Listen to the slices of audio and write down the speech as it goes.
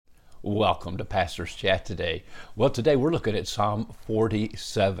Welcome to Pastor's Chat today. Well, today we're looking at Psalm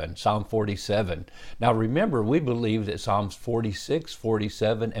 47. Psalm 47. Now remember, we believe that Psalms 46,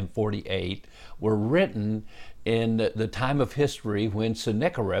 47, and 48 were written in the time of history when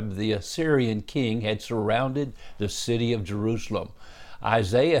Sennacherib, the Assyrian king, had surrounded the city of Jerusalem.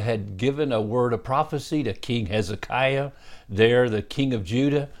 Isaiah had given a word of prophecy to King Hezekiah, the king of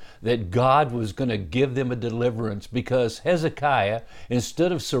Judah, that God was going to give them a deliverance because Hezekiah,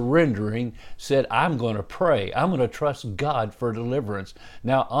 instead of surrendering, said, I'm going to pray. I'm going to trust God for deliverance.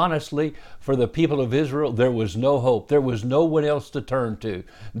 Now, honestly, for the people of Israel, there was no hope. There was no one else to turn to.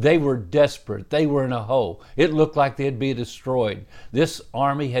 They were desperate. They were in a hole. It looked like they'd be destroyed. This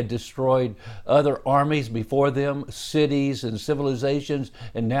army had destroyed other armies before them, cities and civilizations,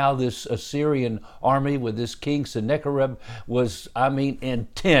 and now this Assyrian army with this King Sennacherib was,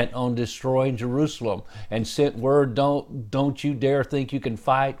 intent on destroying Jerusalem, and sent word, don't you dare think you can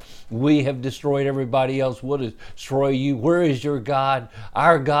fight. We have destroyed everybody else. We'll destroy you. Where is your God?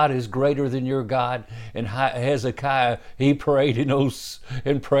 Our God is greater than your God. And Hezekiah, he prayed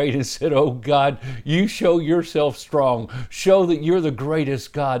and said, oh God, you show yourself strong. Show that you're the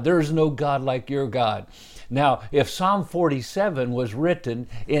greatest God. There is no God like your God. Now, if Psalm 47 was written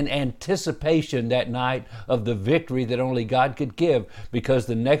in anticipation that night of the victory that only God could give, because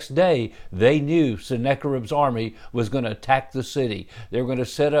the next day they knew Sennacherib's army was going to attack the city. They were going to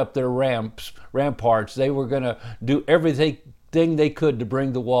set up their ramparts. They were going to do everything they could to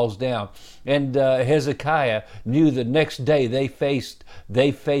bring the walls down. And Hezekiah knew the next day they faced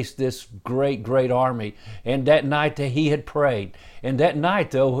this great army. And that night he had prayed. And that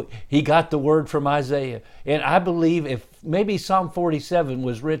night, though, he got the word from Isaiah. And I believe if maybe Psalm 47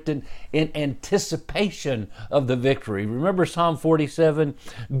 was written in anticipation of the victory. Remember Psalm 47?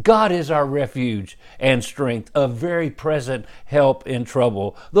 God is our refuge and strength, a very present help in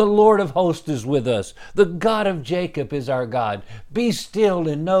trouble. The Lord of hosts is with us. The God of Jacob is our God. Be still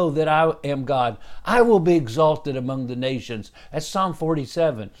and know that I am God. I will be exalted among the nations. That's Psalm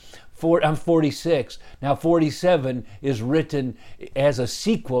 47. 46. Now 47 is written as a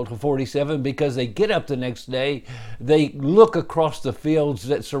sequel to 47 because they get up the next day, they look across the fields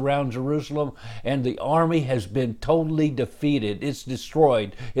that surround Jerusalem, and the army has been totally defeated. It's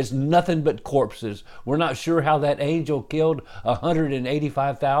destroyed. It's nothing but corpses. We're not sure how that angel killed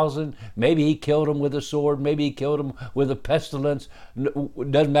 185,000. Maybe he killed them with a sword. Maybe he killed them with a pestilence.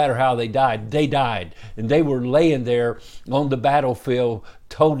 Doesn't matter how they died. They died. And they were laying there on the battlefield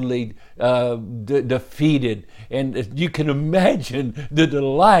totally defeated. And you can imagine the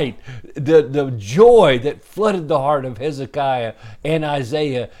delight, the joy that flooded the heart of Hezekiah and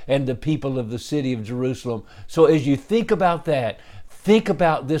Isaiah and the people of the city of Jerusalem. So as you think about that, think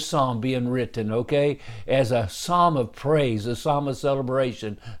about this psalm being written, okay, as a psalm of praise, a psalm of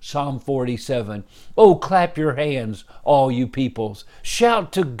celebration, Psalm 47. Oh, clap your hands, all you peoples.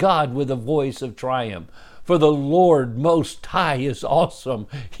 Shout to God with a voice of triumph. For the Lord Most High is awesome.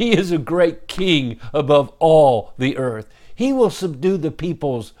 He is a great king above all the earth. He will subdue the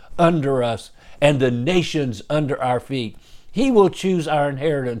peoples under us and the nations under our feet. He will choose our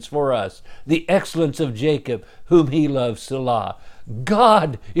inheritance for us, the excellence of Jacob, whom he loves, Selah.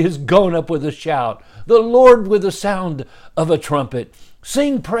 God is gone up with a shout, the Lord with the sound of a trumpet.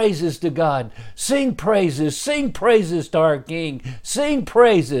 Sing praises to God. Sing praises to our King. Sing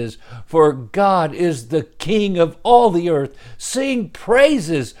praises, for God is the King of all the earth. Sing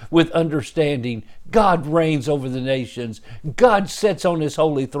praises with understanding. God reigns over the nations. God sits on his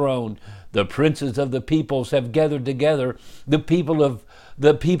holy throne. The princes of the peoples have gathered together, the people of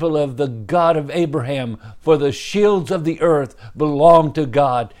the God of Abraham, for the shields of the earth belong to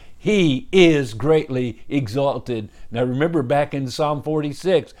God. He is greatly exalted. Now remember back in Psalm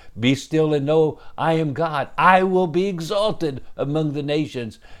 46, be still and know I am God. I will be exalted among the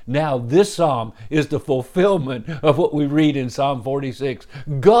nations. Now this psalm is the fulfillment of what we read in Psalm 46.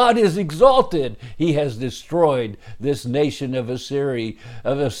 God is exalted. He has destroyed this nation of Assyria,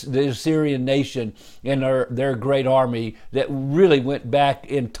 the Assyrian nation, and their great army that really went back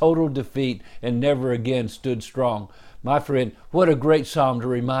in total defeat and never again stood strong. My friend, what a great psalm to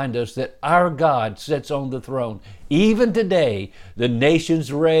remind us that our God sits on the throne. Even today, the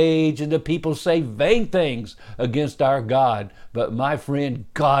nations rage and the people say vain things against our God. But my friend,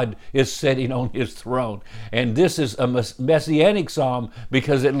 God is sitting on his throne. And this is a messianic psalm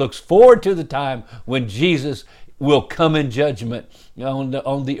because it looks forward to the time when Jesus will come in judgment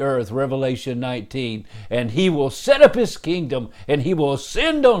on the earth, Revelation 19, and he will set up his kingdom, and he will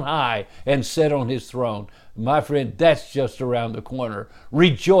ascend on high and sit on his throne. My friend, that's just around the corner.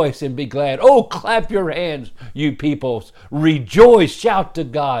 Rejoice and be glad. Oh, clap your hands, you peoples. Rejoice, shout to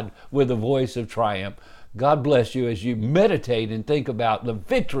God with a voice of triumph. God bless you as you meditate and think about the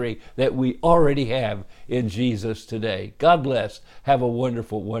victory that we already have in Jesus today. God bless. Have a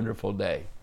wonderful, wonderful day.